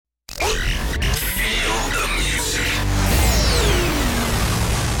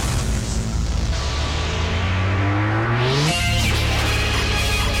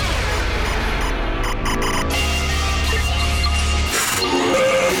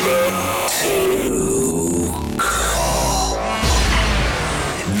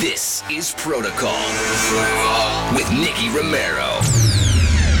Protocol with Nicky Romero.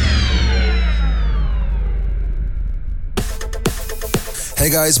 Hey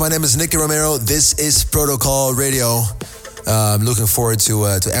guys, my name is Nicky Romero. This is Protocol Radio. I'm looking forward to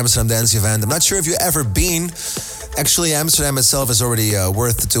Amsterdam Dance Event. I'm not sure if you've ever been. Actually, Amsterdam itself is already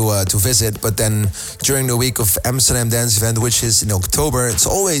worth to visit, but then during the week of Amsterdam Dance Event, which is in October, it's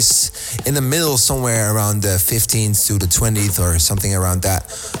always in the middle, somewhere around the 15th to the 20th or something around that.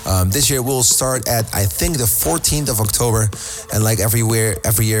 This year we'll start at, I think, the 14th of October, and like every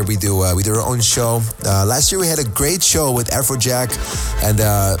year we do our own show. Last year we had a great show with Afrojack and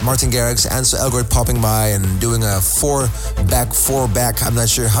Martin Garrix, Ansel Elgort popping by and doing a four back. I'm not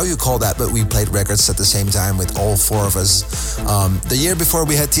sure how you call that, but we played records at the same time with all four of us. The year before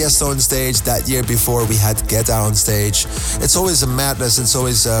we had Tiesto on stage. That year before we had Guetta on stage. It's always a madness. It's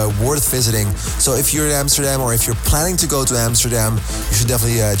always worth visiting. So if you're in Amsterdam or if you're planning to go to Amsterdam, you should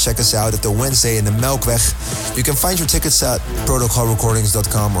definitely check us out at the Wednesday in the Melkweg. You can find your tickets at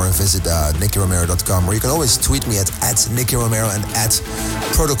protocolrecordings.com or visit nickyromero.com, or you can always tweet me at Nicky Romero and at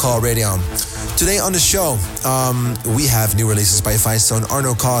Protocol Radio. Today on the show, we have new releases by Firestone,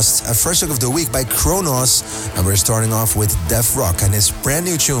 Arno Cost, a first look of the week by Kronos, and we're starting off with Def Rock and his brand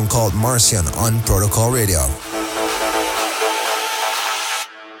new tune called Marcian on Protocol Radio.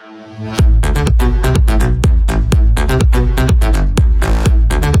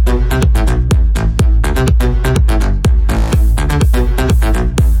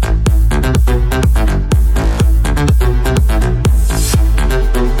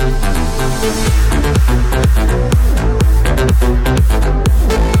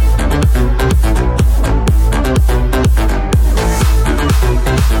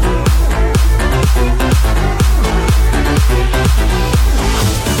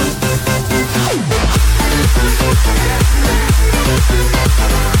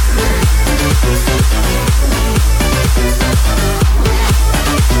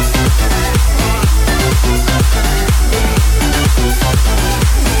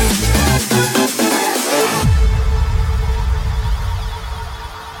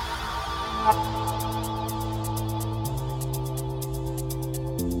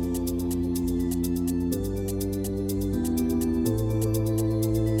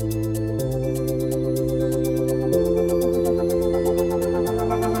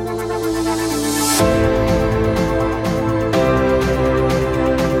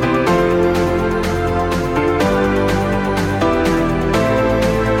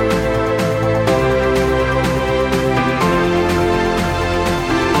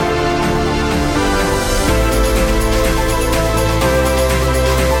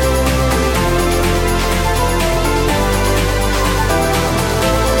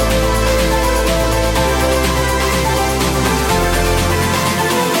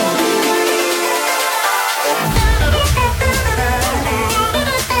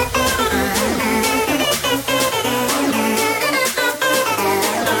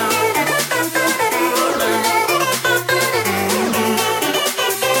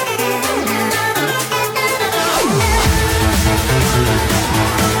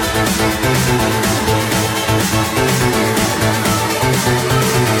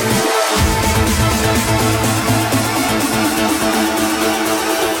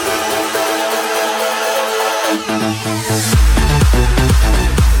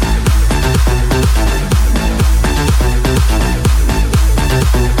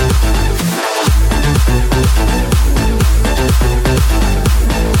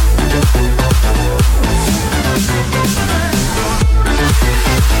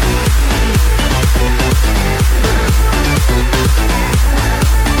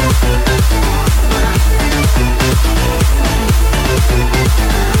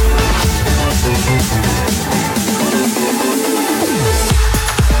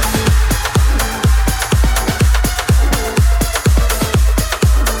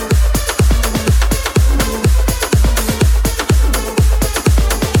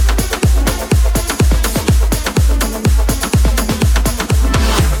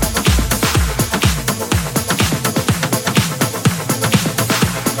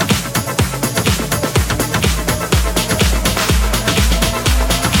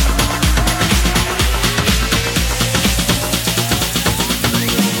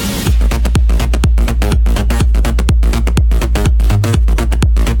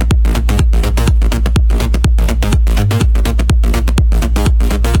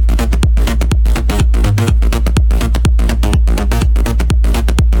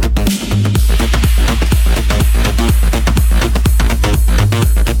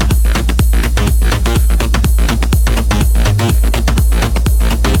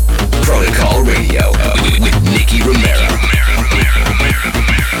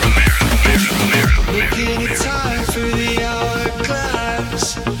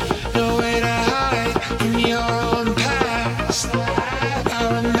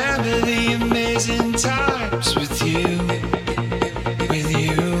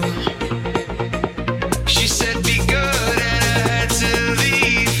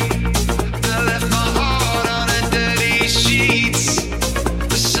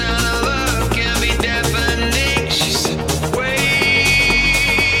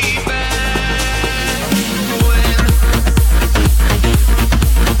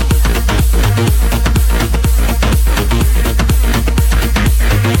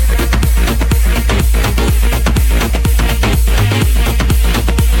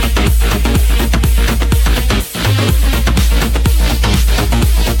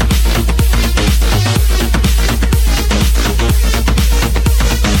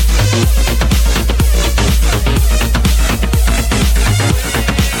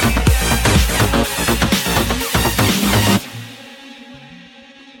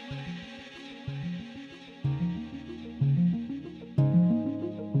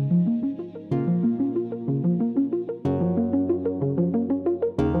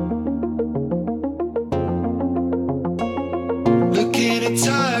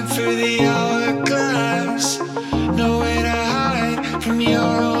 for the hourglass. Nowhere to hide from your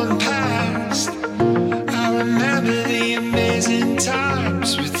own past. I remember the amazing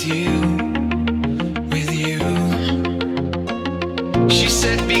times with you, with you. She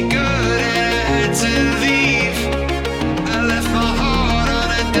said be good and I had to leave. I left my heart on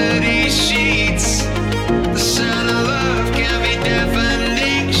her dirty sheets. The sound of love can be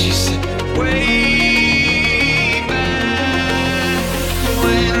deafening. She said way back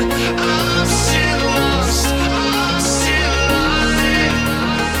when I'm still lost, I'm still alive.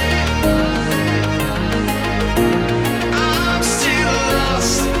 I'm still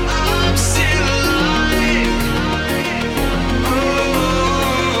lost, I'm still alive. Oh,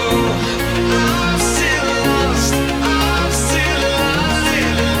 I'm still lost, I'm still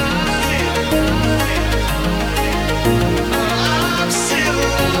alive. I'm still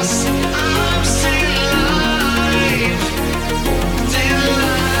lost, I'm still alive. Still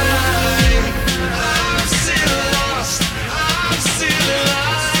alive.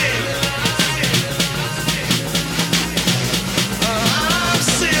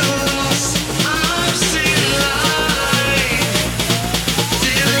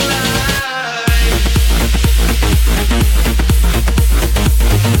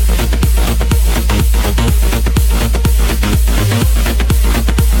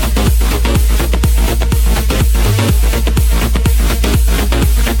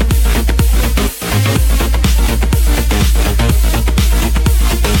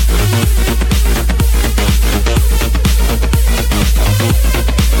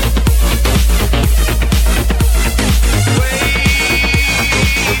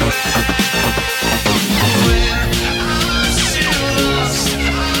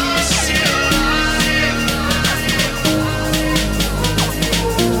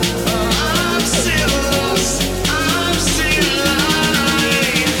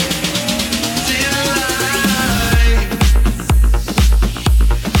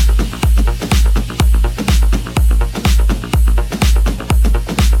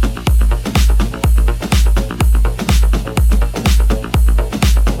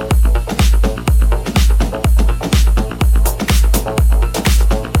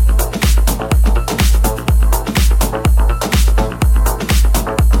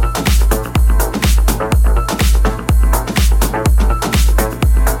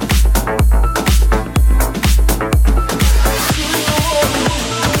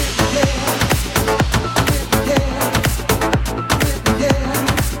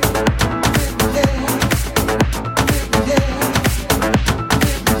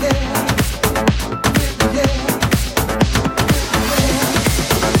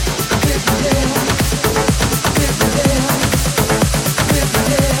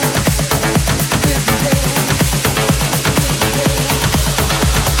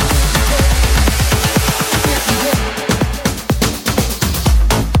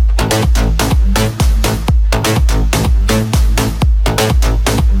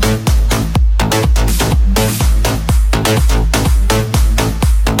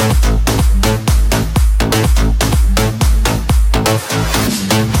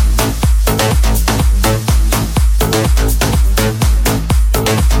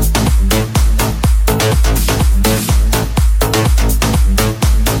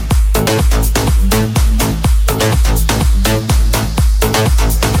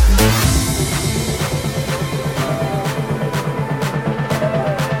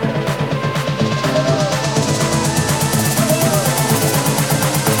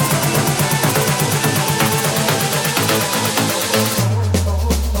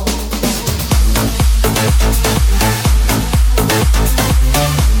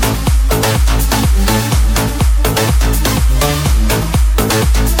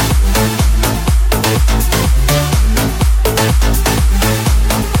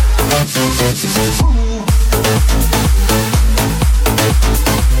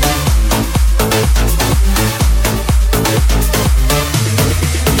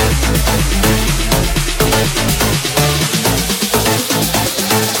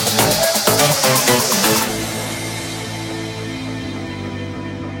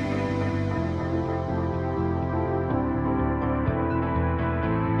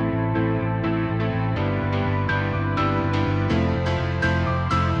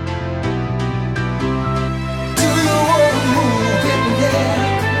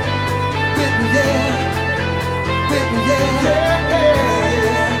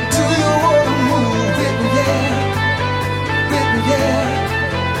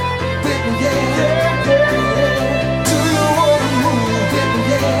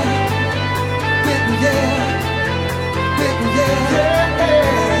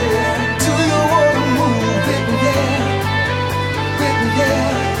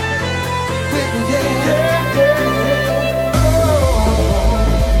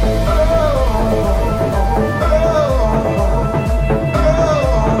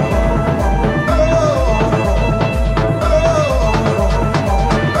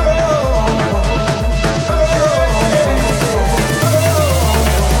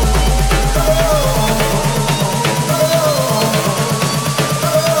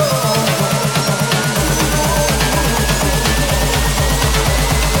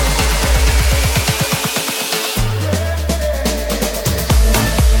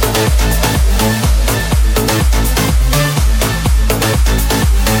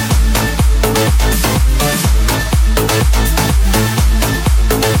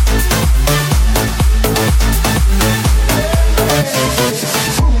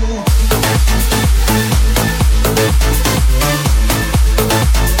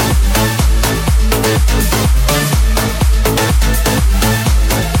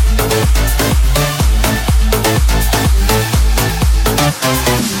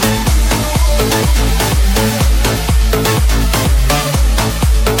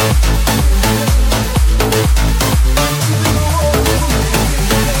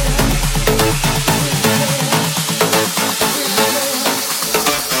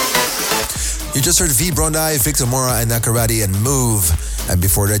 Bastard, V. Brondai, Victor Mora, and Nakarati, and Move. And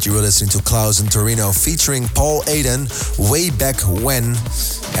before that, you were listening to Klaus and Torino featuring Paul Aiden, Way Back When.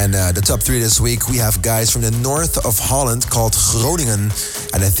 And the top three this week, we have guys from the north of Holland called Groningen.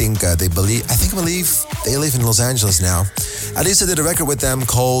 And I think they believe they live in Los Angeles now. At least I did a record with them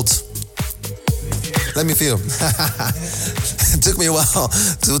called Let Me Feel. It took me a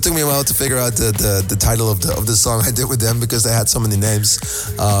while to figure out the title of the song I did with them because they had so many names.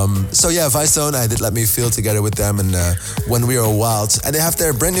 So yeah, Vicezone, I did Let Me Feel together with them and When We Are Wild. And they have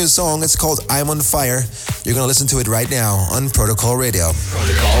their brand new song. It's called I'm on Fire. You're gonna listen to it right now on Protocol Radio.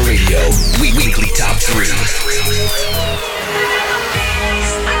 Protocol Radio, weekly top 3.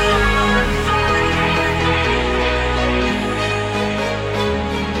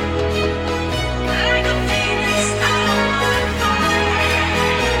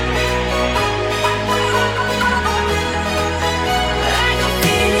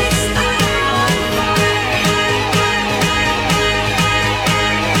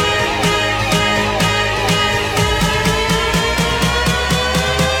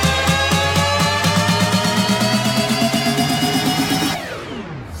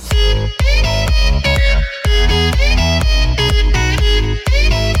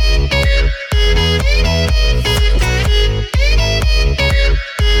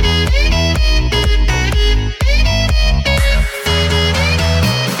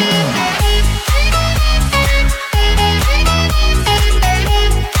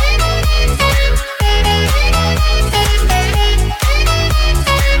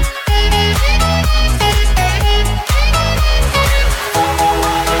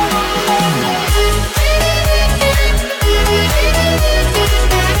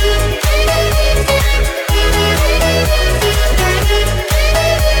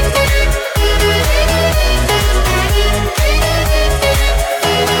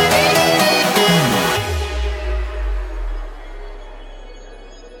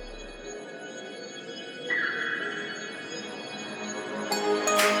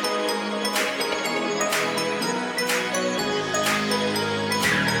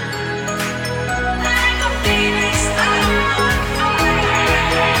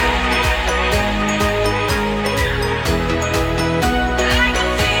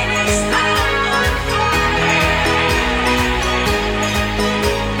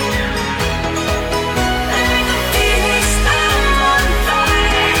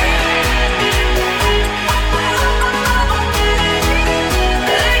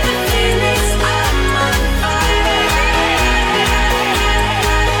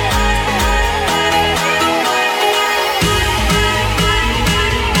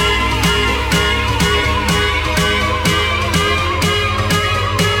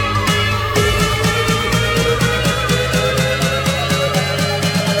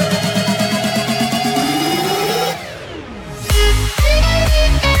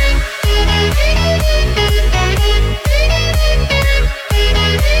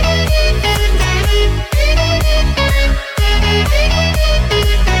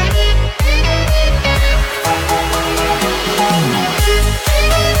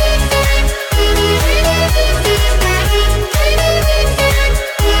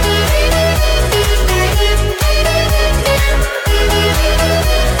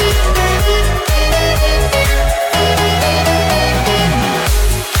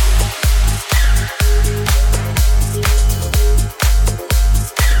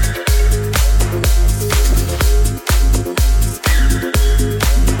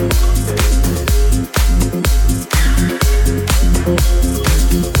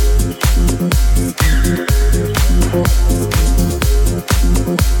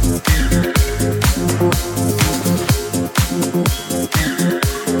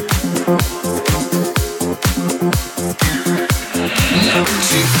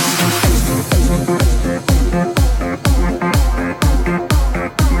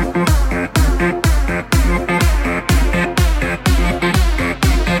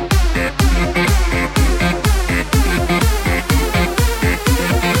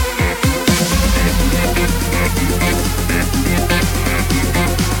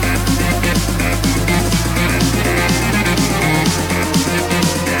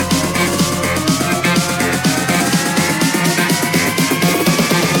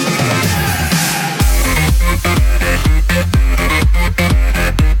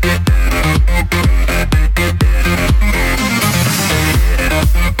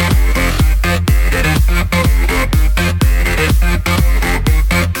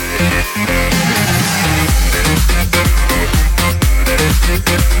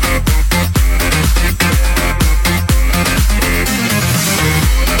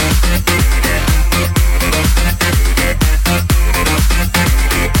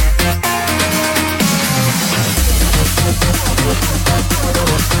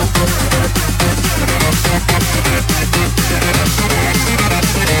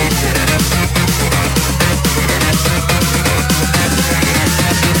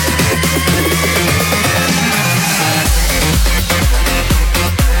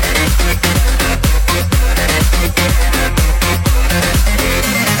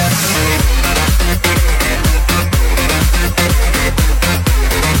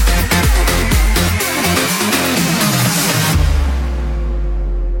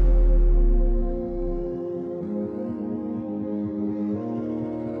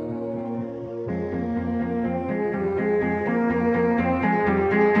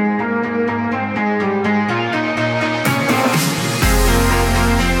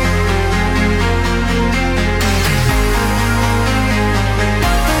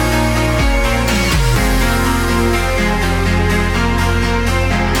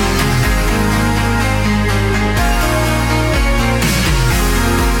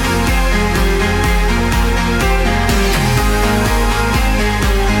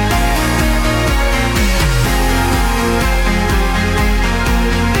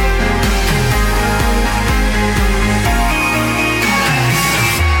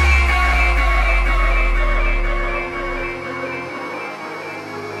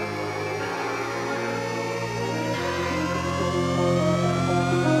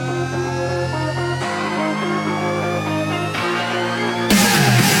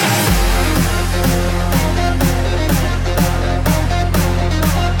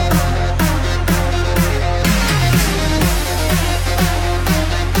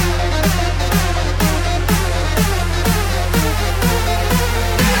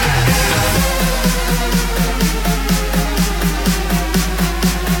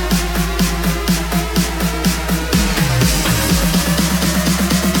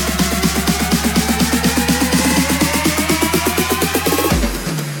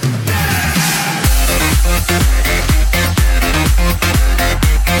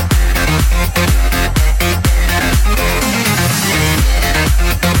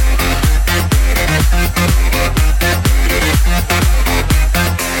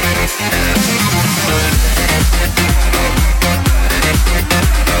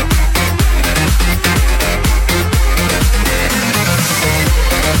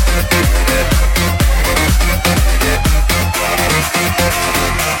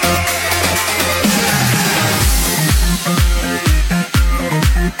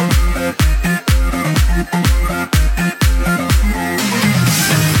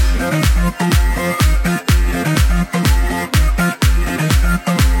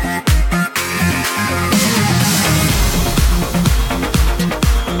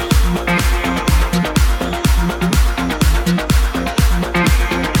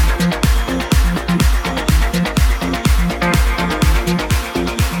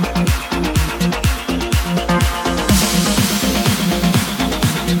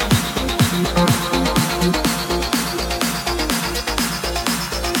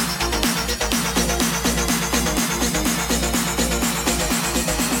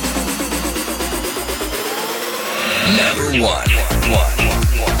 Number one.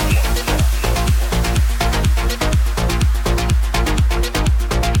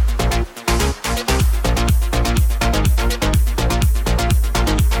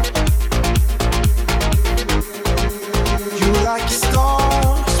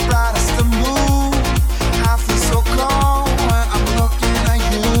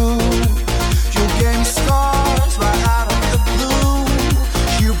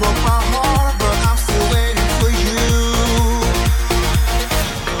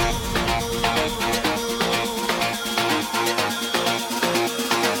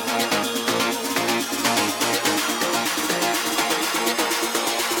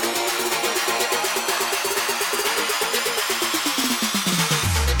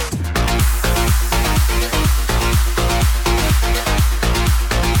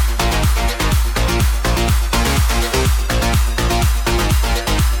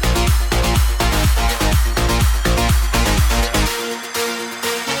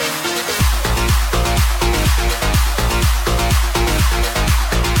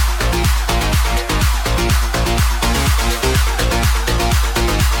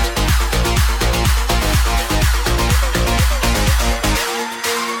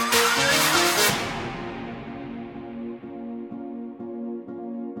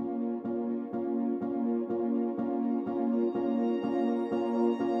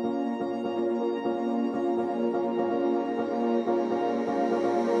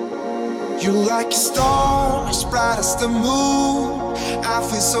 You like a star, as bright as the moon. I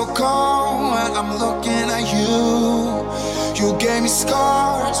feel so calm when I'm looking at you. You gave me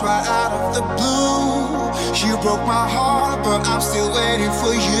scars right out of the blue. You broke my heart, but I'm still waiting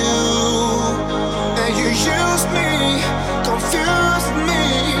for you. And you used me, confused me,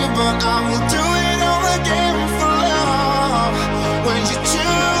 but I will do it all again for love. When you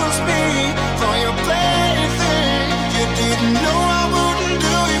choose me for your plaything, you didn't know I wouldn't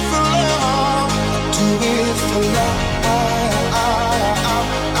do it for love. Do it for love.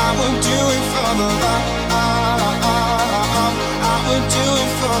 I would do it for the love. I would do it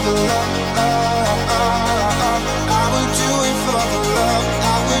for the love. I would do it for the love.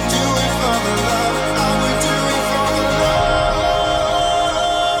 I would do it for the love. I would do it for the love.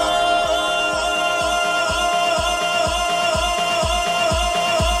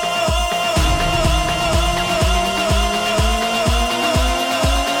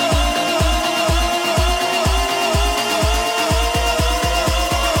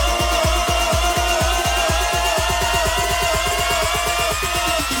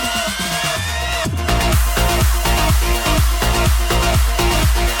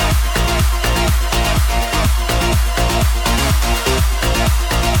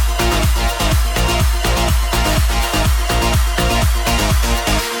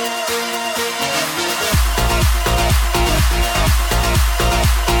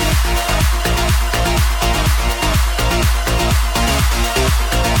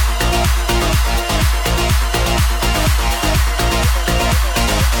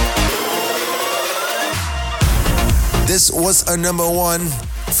 This was a number one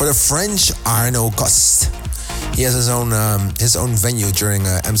for the French Arno Cost. He has his own venue during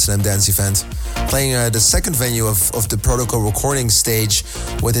Amsterdam Dance Event, playing the second venue of the Protocol recording stage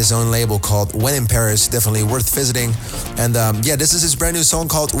with his own label called When in Paris. Definitely worth visiting. And this is his brand new song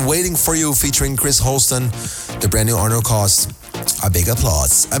called Waiting for You featuring Chris Holston, the brand new Arno Cost. A big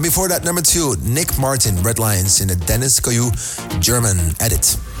applause. And before that, number two, Nick Martin, Red Lions in a Dennis Coyou German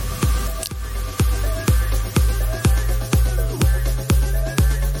edit.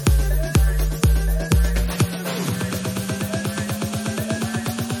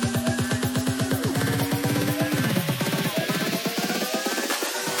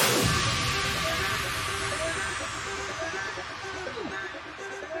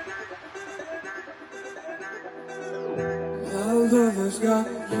 Lover's got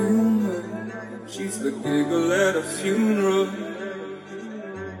humor. She's the giggle at a funeral.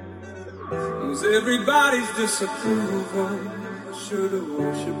 Knows everybody's disapproval. Should've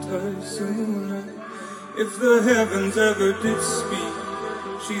worshipped her sooner. If the heavens ever did speak,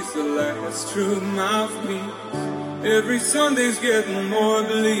 she's the last true mouthpiece. Every Sunday's getting more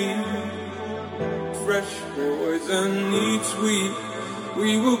bleak. Fresh poison each week.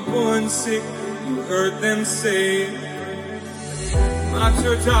 We were born sick, you heard them say. My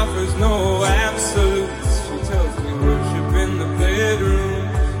church offers no absolutes. She tells me worship in the bedroom.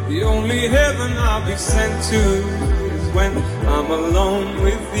 The only heaven I'll be sent to is when I'm alone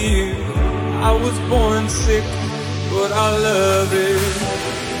with you. I was born sick, but I love it.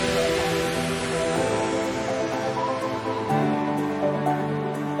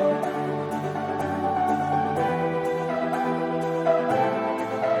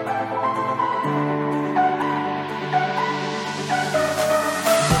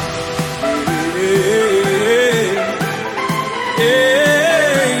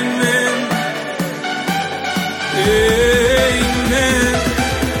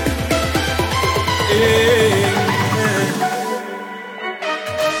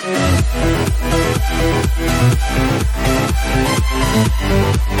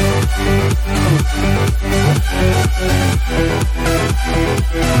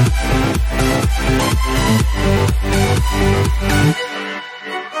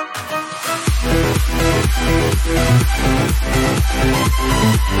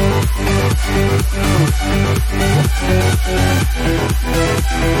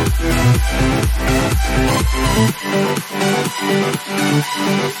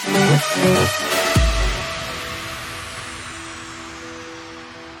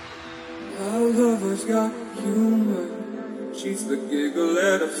 Our lover's got humor. She's the giggle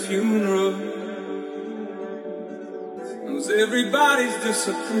at a funeral. Knows everybody's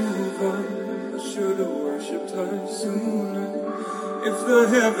disapproval. I should've worshipped her sooner. If the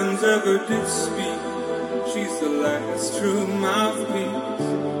heavens ever did speak, she's the last true mouthpiece.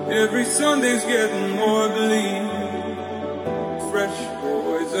 Every Sunday's getting more bleak. Fresh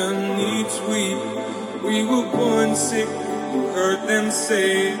poison each week. We were born sick, you heard them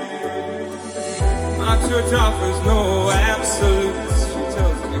say. My church offers no absolutes. She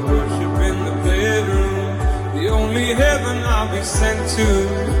tells me worship in the bedroom. The only heaven I'll be sent to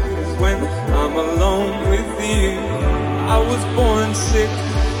is when I'm alone with you. I was born sick,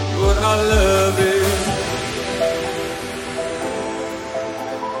 but I love it.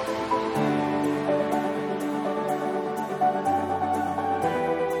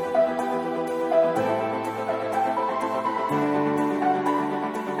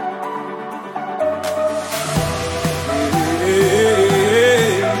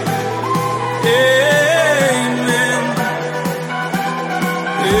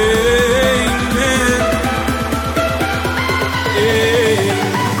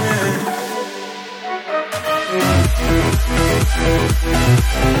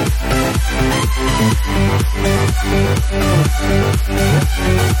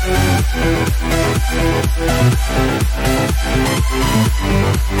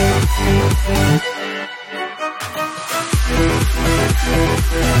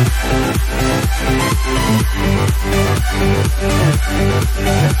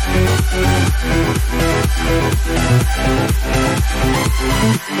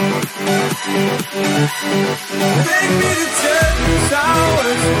 Take me to church, I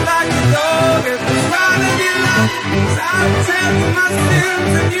worship like a dog at the shrine of your life. I'll tell you my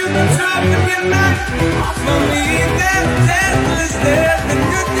sins and you can talk with your night. Offer me that deathless death and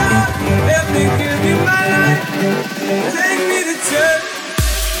good God, let me give you my life. Take me to church.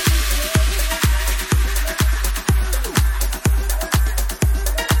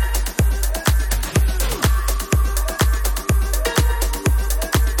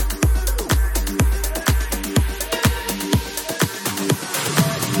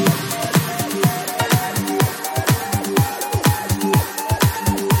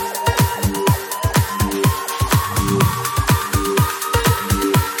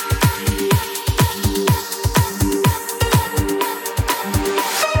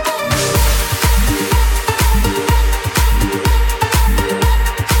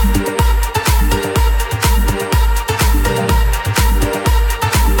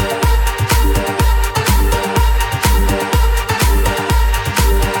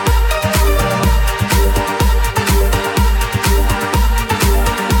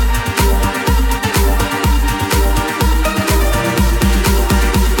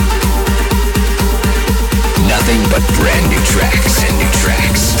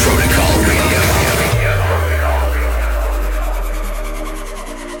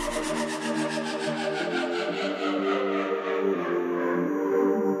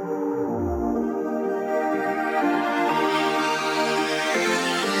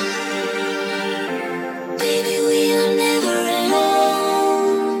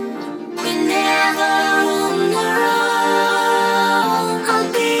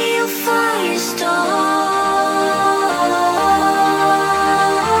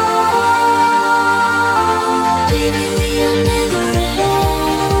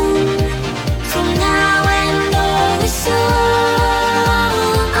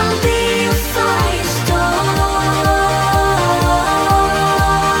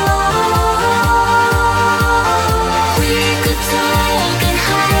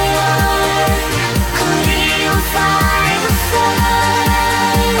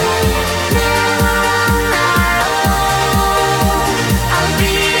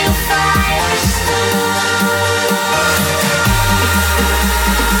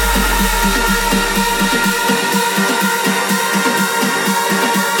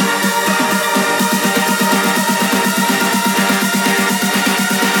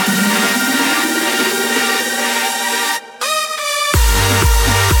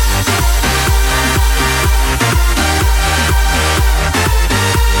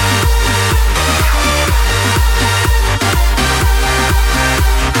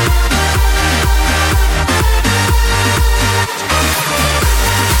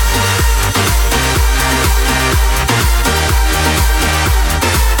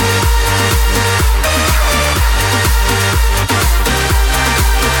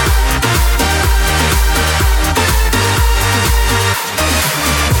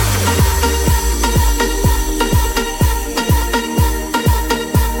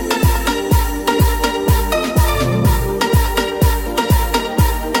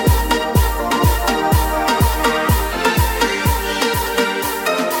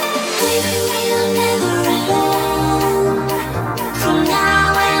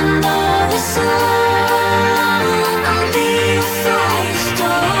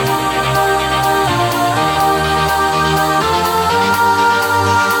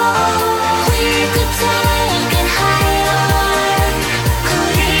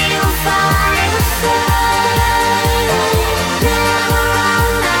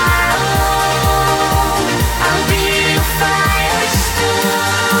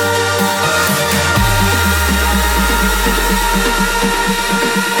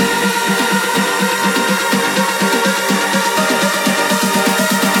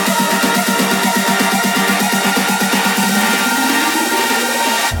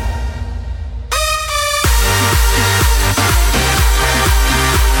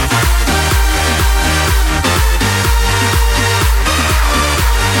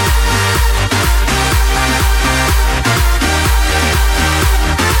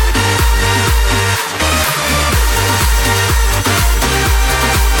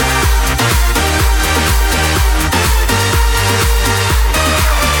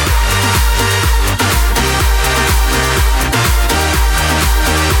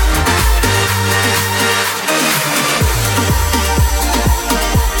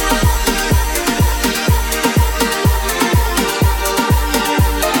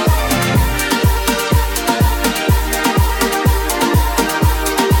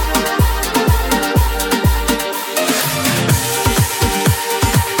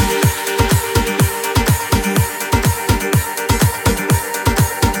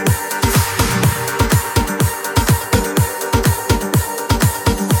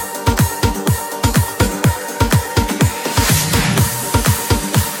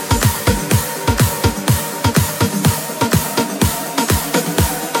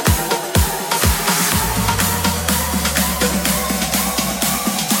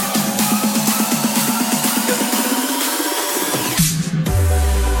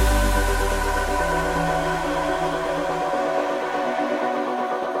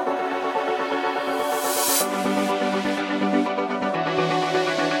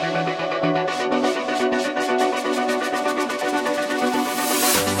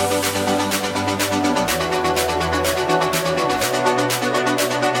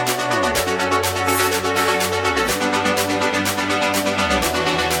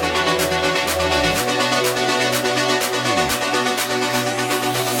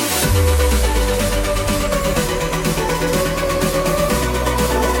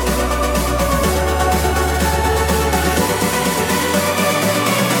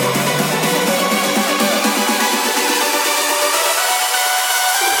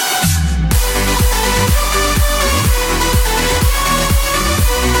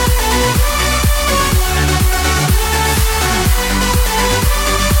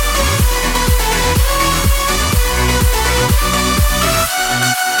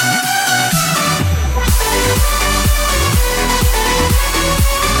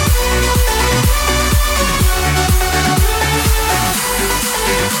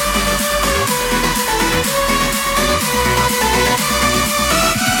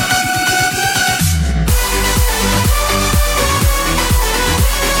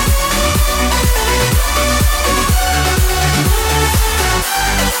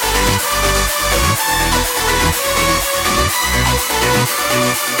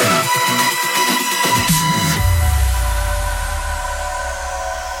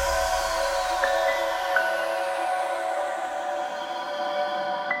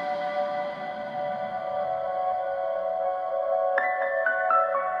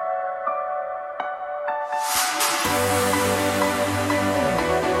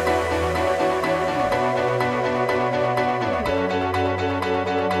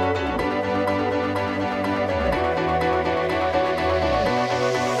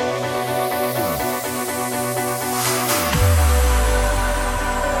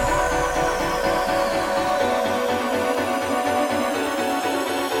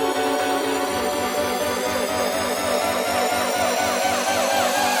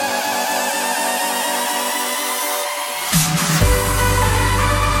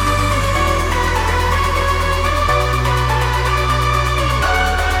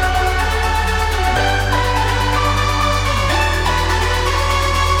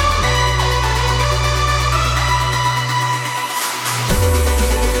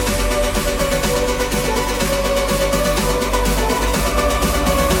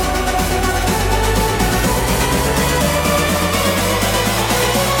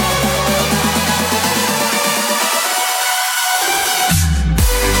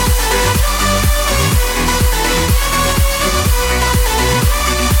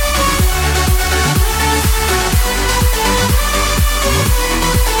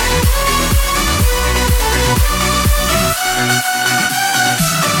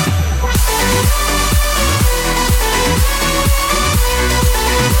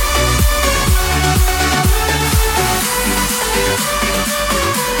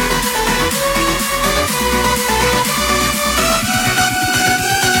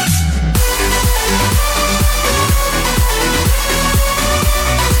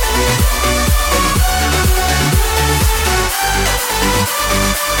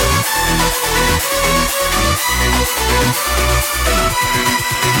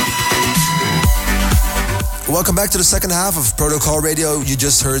 Welcome back to the second half of Protocol Radio. You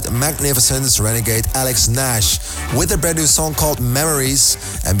just heard Magnificence renegade Alex Nash with a brand new song called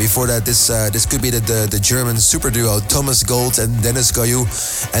Memories. And before that, this could be the German super duo Thomas Gold and Dennis Goyu.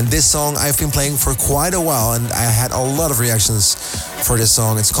 And this song I've been playing for quite a while, and I had a lot of reactions for this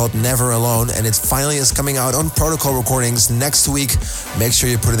song. It's called Never Alone, and it finally is coming out on Protocol Recordings next week. Make sure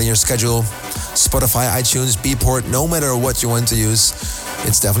you put it in your schedule. Spotify, iTunes, Beatport, no matter what you want to use.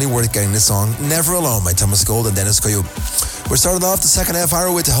 It's definitely worth getting this song, Never Alone by Thomas Gold and Dennis Goyu. We're starting off the second half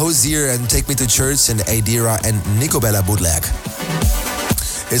hour with Hosier and Take Me to Church and Adira and Nicobella bootleg.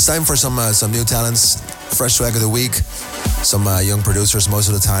 It's time for some new talents, fresh swag of the week. Some young producers most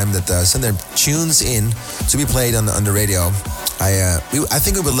of the time that send their tunes in to be played on the radio. I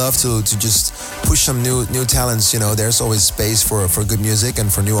think we would love to just push some new talents. You know, there's always space for good music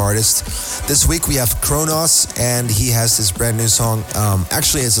and for new artists. This week we have Kronos, and he has this brand new song.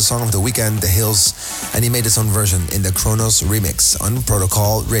 Actually, it's a song of the weekend, The Hills, and he made his own version in the Kronos remix on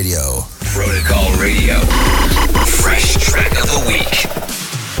Protocol Radio. Protocol Radio. Fresh track of the week.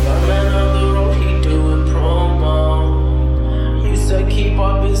 Keep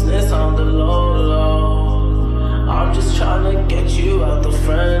our business on the low. I'm just trying to get you out the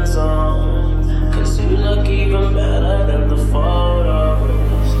friend zone, 'cause you look even better than the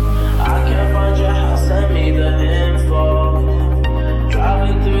photos. I can't find your house, send me the info.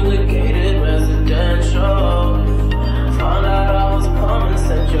 Driving through the gated residential. Found out I was coming,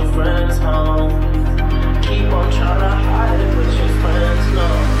 sent your friends home. Keep on trying to hide it, but your friends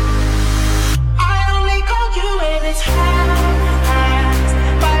know. I only call you when it's high.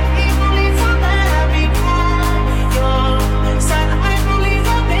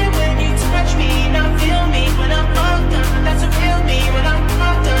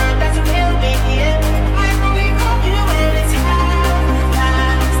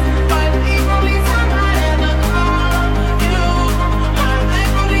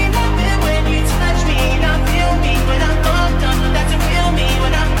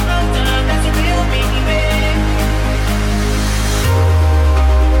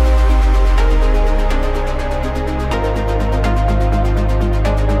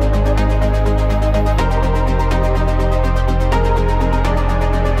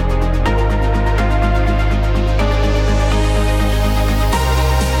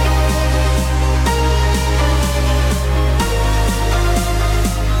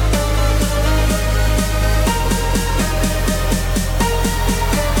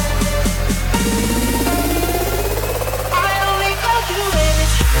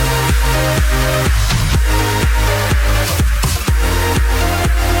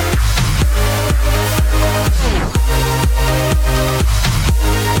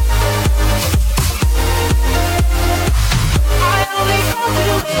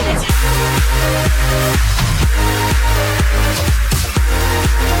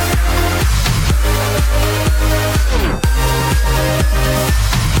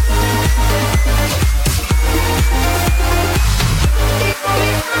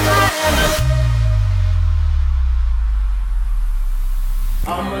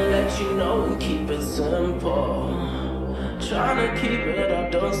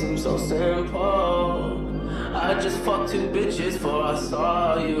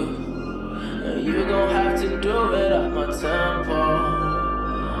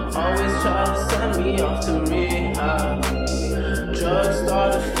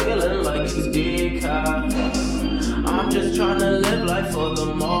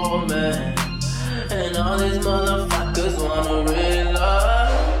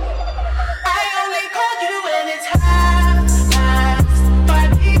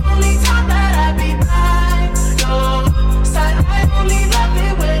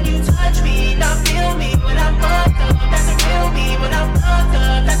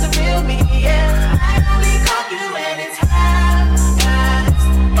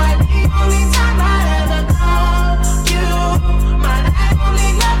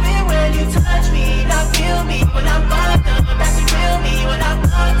 When I'm fucked up, that's the real me.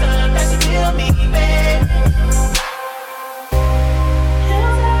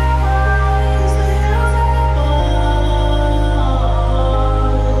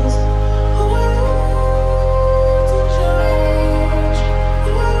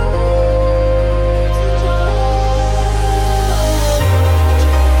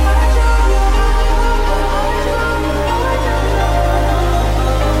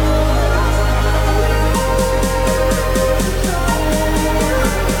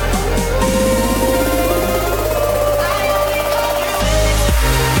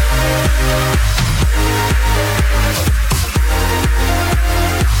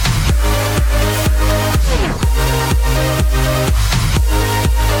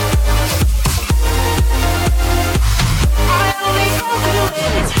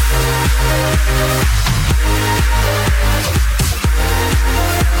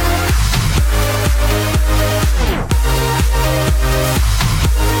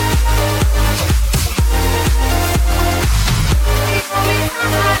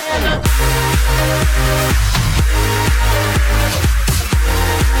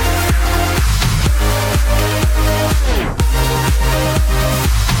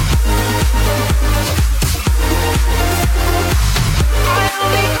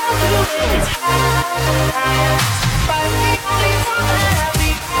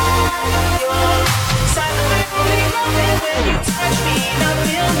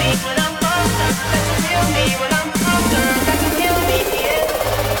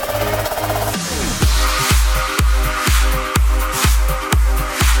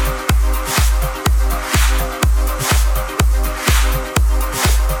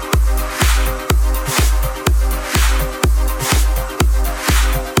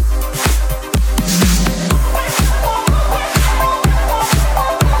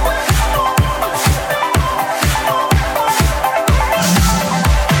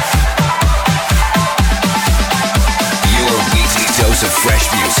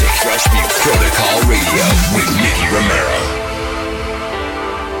 fresh music. Protocol Radio with Nicky Romero.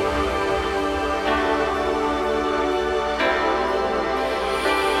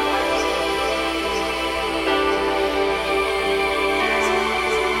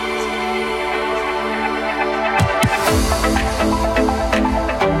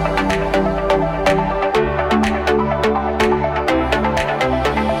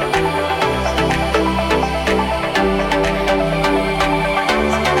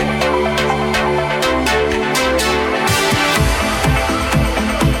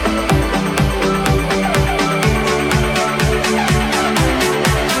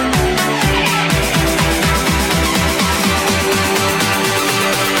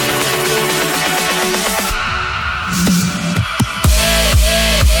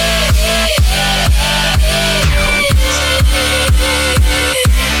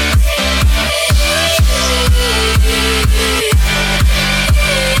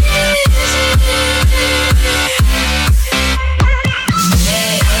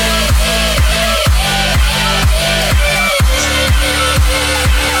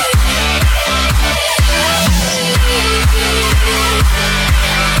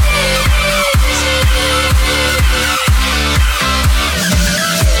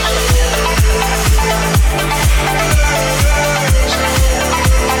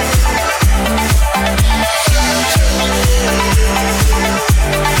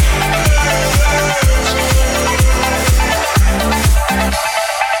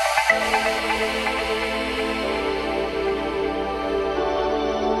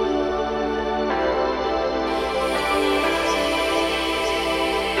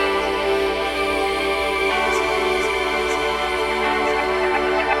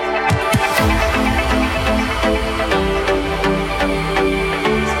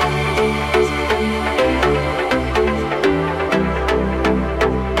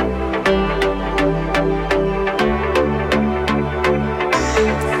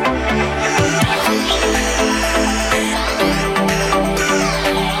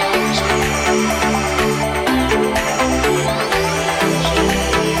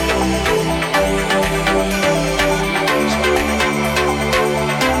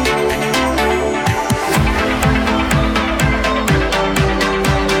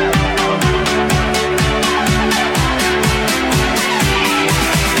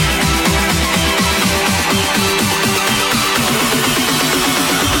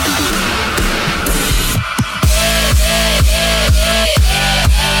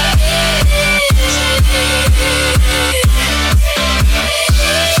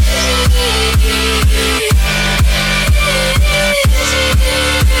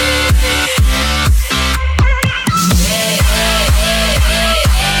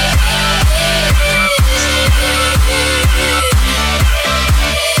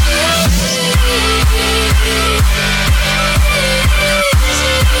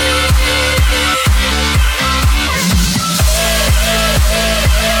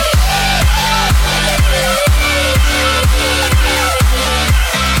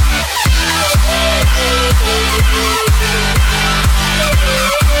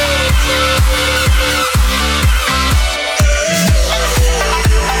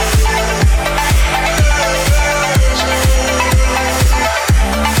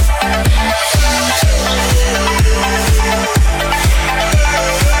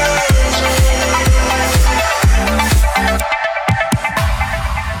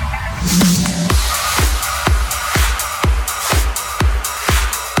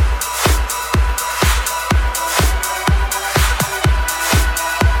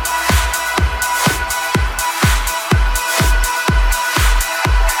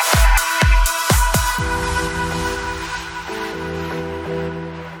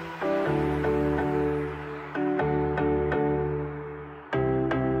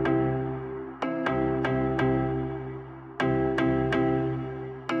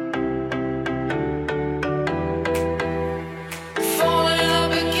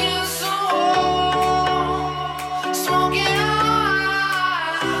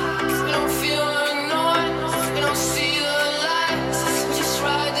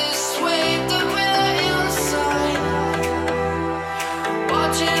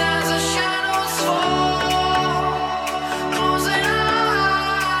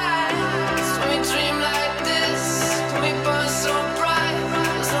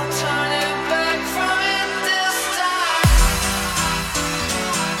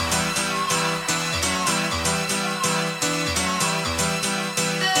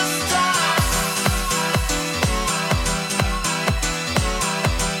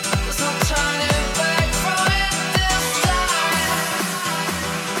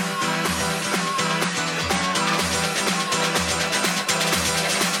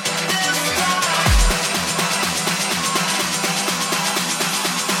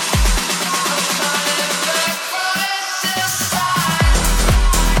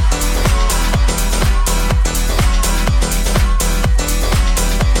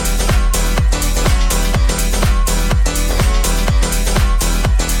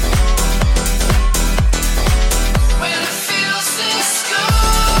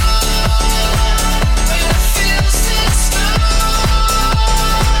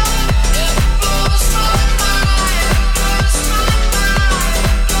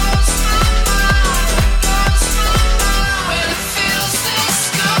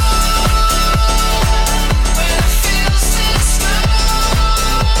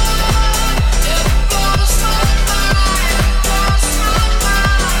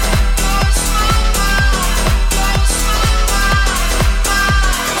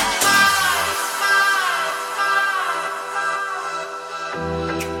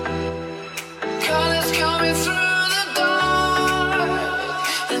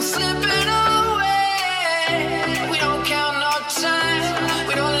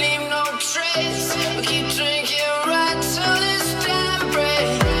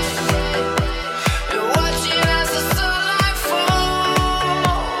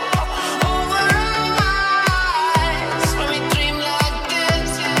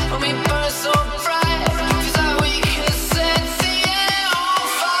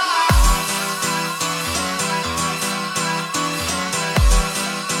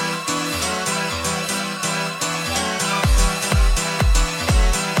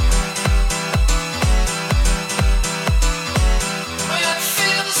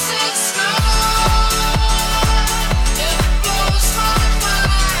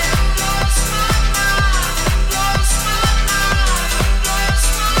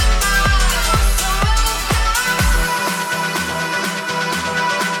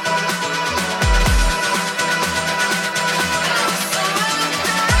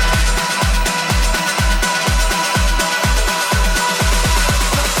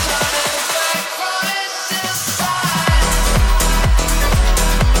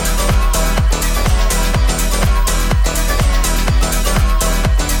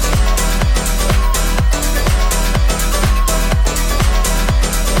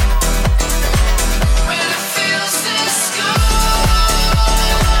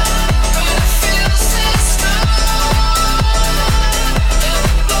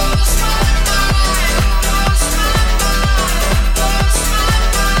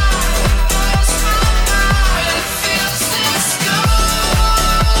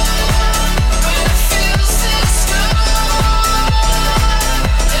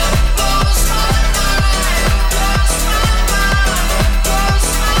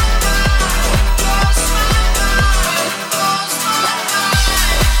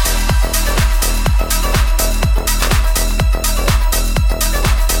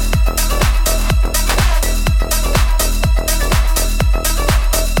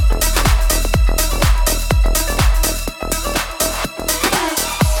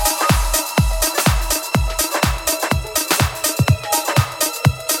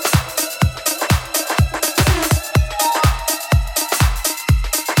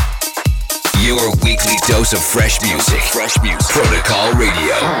 dose of fresh music. Protocol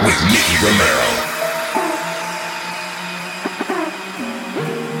Radio with Nicky Romero.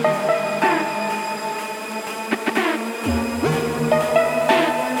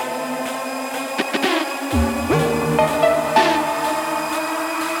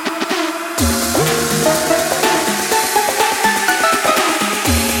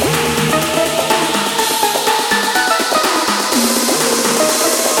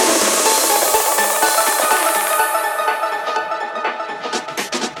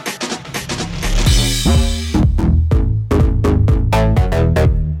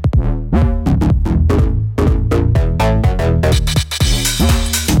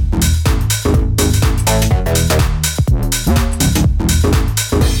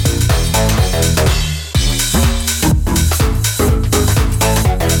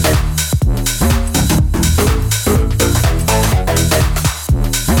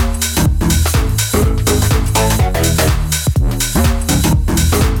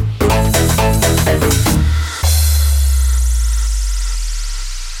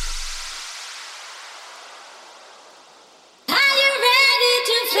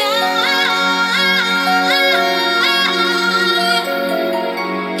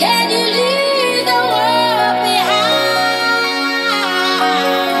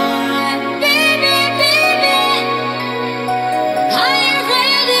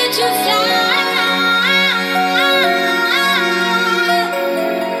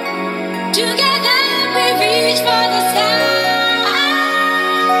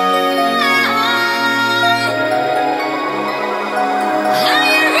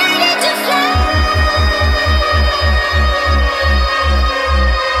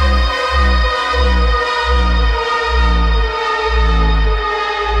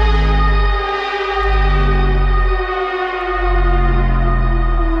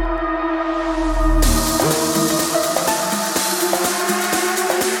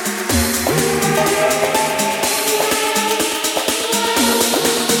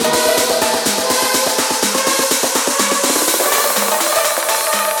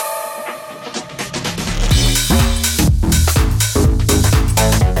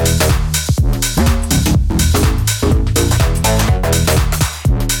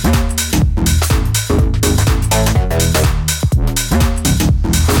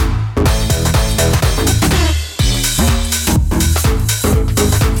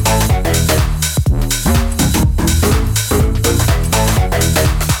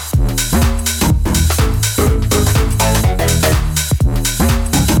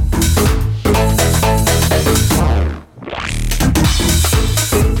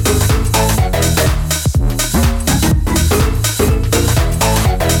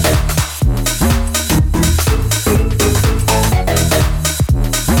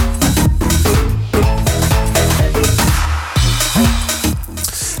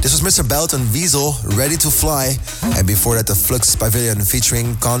 Mr. Belt and Weasel, Ready to Fly. And before that, the Flux Pavilion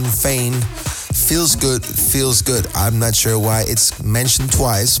featuring Confane, Feels Good, Feels Good. I'm not sure why it's mentioned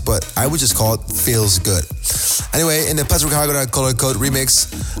twice, but I would just call it Feels Good. Anyway, in the Patrick Hagener Color Code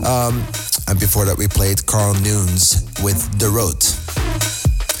remix, and before that we played Carl Nunes with The Road.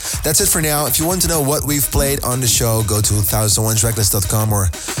 That's it for now. If you want to know what we've played on the show, go to 1001tracklist.com or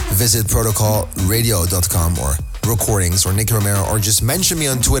visit protocolradio.com or recordings or Nicky Romero, or just mention me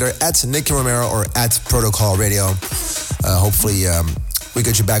on Twitter at Nicky Romero or at Protocol Radio. Hopefully we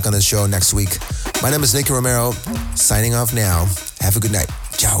get you back on the show next week. My name is Nicky Romero, signing off now. Have a good night.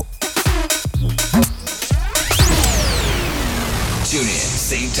 Ciao. Tune in,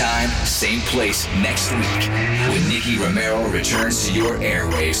 same time, same place next week when Nicky Romero returns to your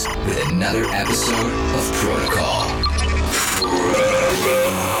airwaves with another episode of Protocol.